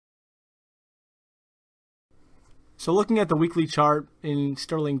So looking at the weekly chart in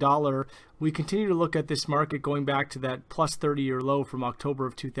sterling dollar, we continue to look at this market going back to that plus 30-year low from October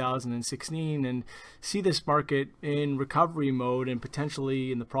of 2016 and see this market in recovery mode and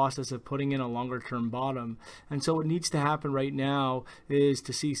potentially in the process of putting in a longer-term bottom. And so what needs to happen right now is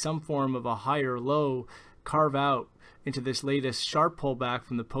to see some form of a higher low carve out into this latest sharp pullback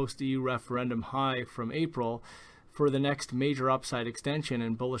from the post-EU referendum high from April for the next major upside extension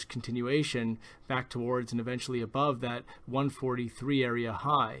and bullish continuation back towards and eventually above that 143 area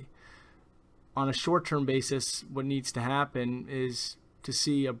high. On a short-term basis, what needs to happen is to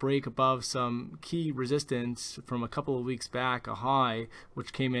see a break above some key resistance from a couple of weeks back, a high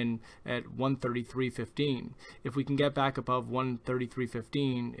which came in at 133.15. If we can get back above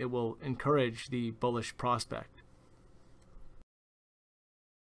 133.15, it will encourage the bullish prospect.